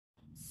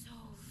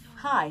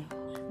Hi,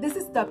 this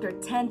is Dr.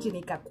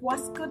 Tanjanika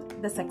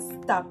Kwaskut, the Sex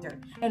Doctor,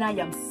 and I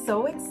am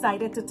so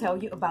excited to tell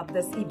you about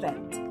this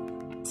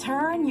event.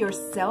 Turn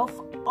yourself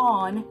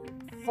on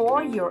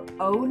for your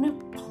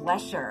own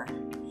pleasure.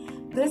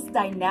 This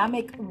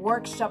dynamic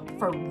workshop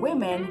for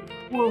women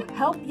will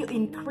help you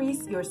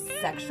increase your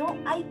sexual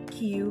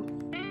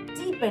IQ,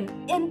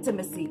 deepen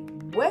intimacy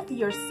with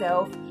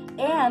yourself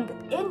and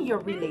in your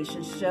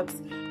relationships,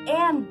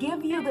 and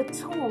give you the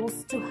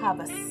tools to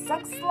have a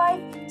sex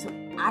life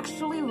to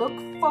actually look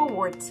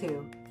forward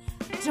to.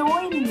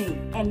 Join me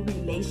and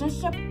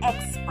relationship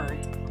expert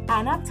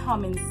Anna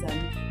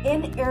Tomlinson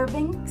in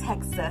Irving,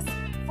 Texas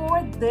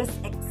for this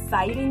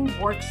exciting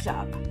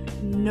workshop.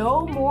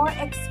 No more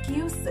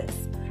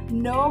excuses,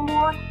 no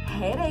more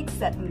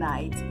headaches at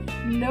night,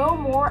 no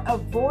more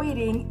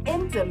avoiding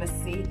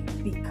intimacy,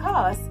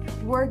 because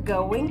we're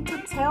going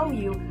to tell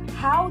you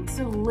how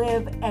to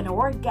live an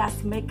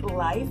orgasmic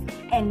life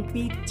and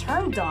be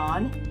turned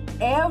on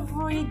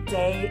every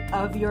day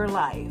of your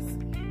life.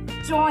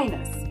 Join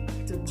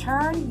us to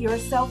turn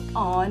yourself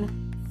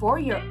on for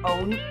your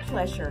own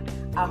pleasure.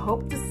 I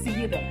hope to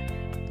see you there.